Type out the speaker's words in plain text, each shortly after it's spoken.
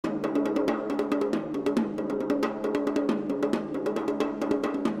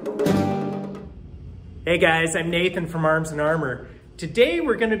Hey guys, I'm Nathan from Arms and Armor. Today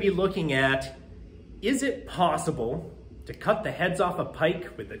we're going to be looking at, is it possible to cut the heads off a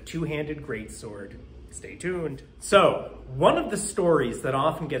pike with a two-handed greatsword? Stay tuned. So, one of the stories that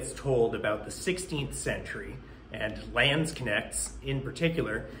often gets told about the 16th century, and landsknechts in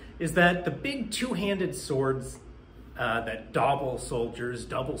particular, is that the big two-handed swords that double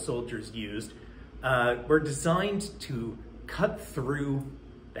soldiers used were designed to cut through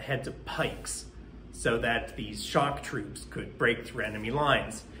the heads of pikes so that these shock troops could break through enemy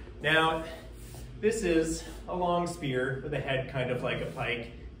lines. Now, this is a long spear with a head kind of like a pike.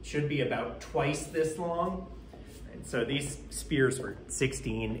 It should be about twice this long. And so these spears were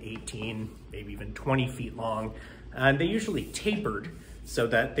 16, 18, maybe even 20 feet long. And they usually tapered so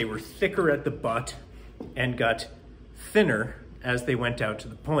that they were thicker at the butt and got thinner as they went out to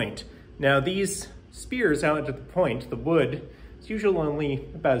the point. Now these spears out to the point, the wood, is usually only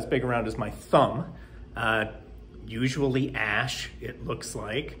about as big around as my thumb. Usually ash, it looks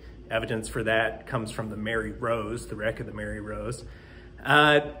like. Evidence for that comes from the Mary Rose, the wreck of the Mary Rose.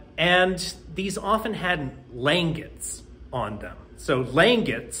 And these often had langets on them. So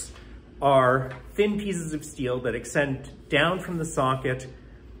langets are thin pieces of steel that extend down from the socket,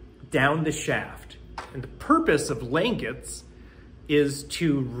 down the shaft. And the purpose of langets is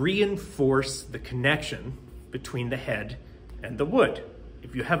to reinforce the connection between the head and the wood.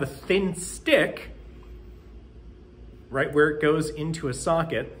 If you have a thin stick, right where it goes into a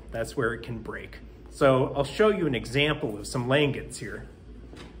socket, that's where it can break. So I'll show you an example of some langets here.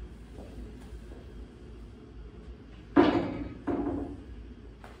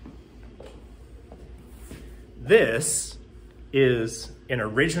 This is an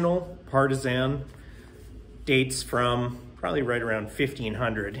original partisan, dates from probably right around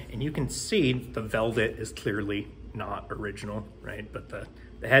 1500, and you can see the velvet is clearly not original, right? But the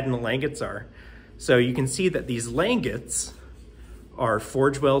head and the langets are. So you can see that these langets are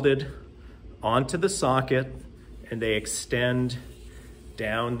forge welded onto the socket and they extend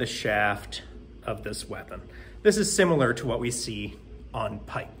down the shaft of this weapon. This is similar to what we see on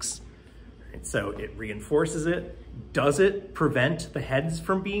pikes. Right? So it reinforces it. Does it prevent the heads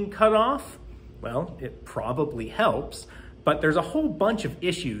from being cut off? Well, it probably helps, but there's a whole bunch of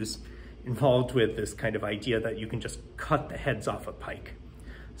issues involved with this kind of idea that you can just cut the heads off a pike.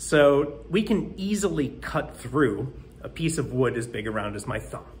 So we can easily cut through a piece of wood as big around as my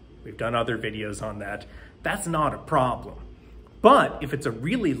thumb. We've done other videos on that. That's not a problem. But if it's a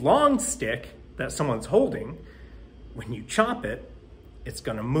really long stick that someone's holding, when you chop it, it's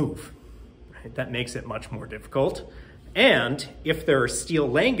gonna move. Right? That makes it much more difficult. And if there are steel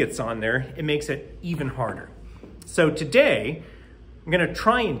langets on there, it makes it even harder. So today, I'm gonna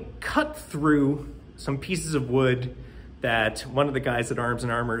try and cut through some pieces of wood that one of the guys at Arms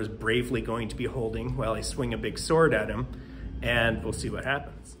and Armor is bravely going to be holding while I swing a big sword at him, and we'll see what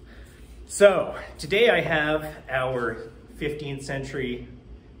happens. So today I have our 15th century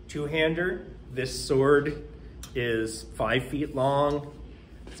two-hander. This sword is 5 feet long.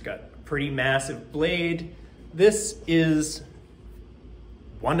 It's got a pretty massive blade. This is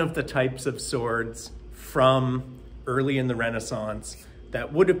one of the types of swords from early in the Renaissance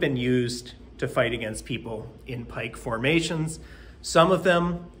that would have been used to fight against people in pike formations. Some of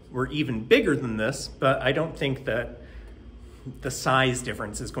them were even bigger than this, but I don't think that the size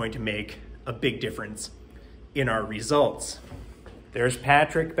difference is going to make a big difference in our results. There's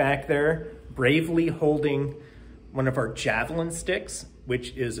Patrick back there, bravely holding one of our javelin sticks,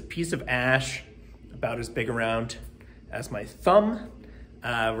 which is a piece of ash about as big around as my thumb.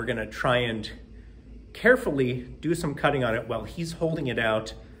 We're gonna try and carefully do some cutting on it while he's holding it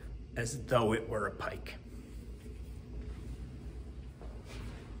out as though it were a pike.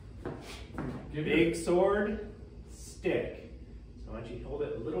 Big sword, stick. So why don't you hold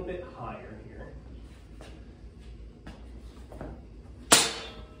it a little bit higher here.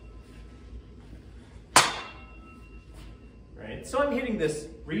 Right, so I'm hitting this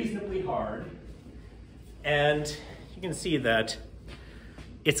reasonably hard, and you can see that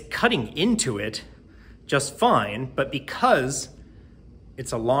it's cutting into it just fine, but because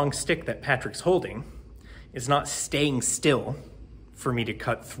it's a long stick that Patrick's holding, it's not staying still for me to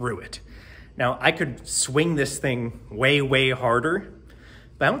cut through it. Now, I could swing this thing way, way harder,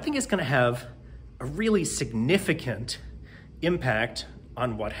 but I don't think it's gonna have a really significant impact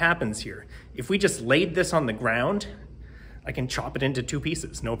on what happens here. If we just laid this on the ground, I can chop it into two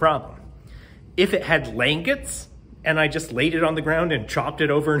pieces, no problem. If it had langets and I just laid it on the ground and chopped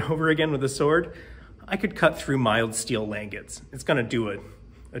it over and over again with a sword, I could cut through mild steel langets. It's gonna do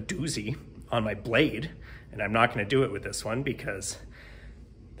a doozy on my blade, and I'm not gonna do it with this one because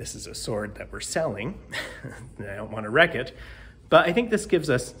This is a sword that we're selling. I don't want to wreck it, but I think this gives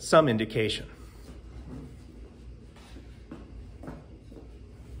us some indication.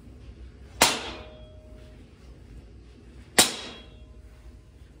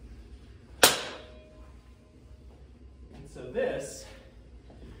 And so this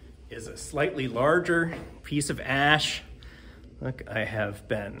is a slightly larger piece of ash. Look, I have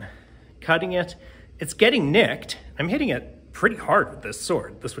been cutting it. It's getting nicked. I'm hitting it pretty hard with this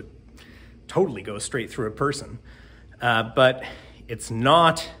sword. This would totally go straight through a person, but it's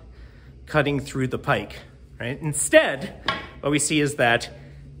not cutting through the pike, right? Instead, what we see is that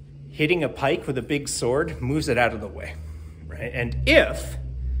hitting a pike with a big sword moves it out of the way, right? And if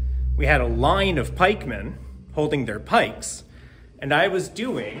we had a line of pikemen holding their pikes, and I was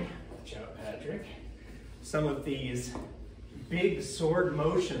doing, watch out, Patrick, some of these big sword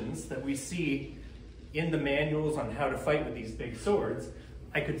motions that we see in the manuals on how to fight with these big swords,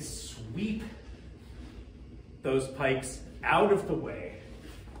 I could sweep those pikes out of the way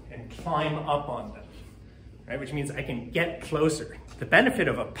and climb up on them, right? Which means I can get closer. The benefit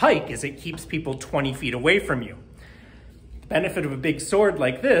of a pike is it keeps people 20 feet away from you. The benefit of a big sword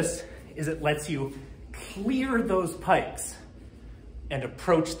like this is it lets you clear those pikes and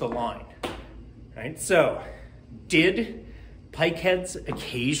approach the line, right? So, did pike heads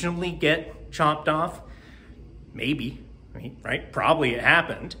occasionally get chopped off? Maybe, right? Probably it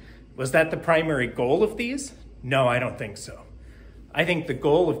happened. Was that the primary goal of these? No, I don't think so. I think the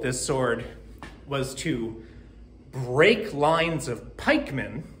goal of this sword was to break lines of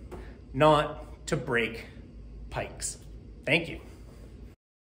pikemen, not to break pikes. Thank you.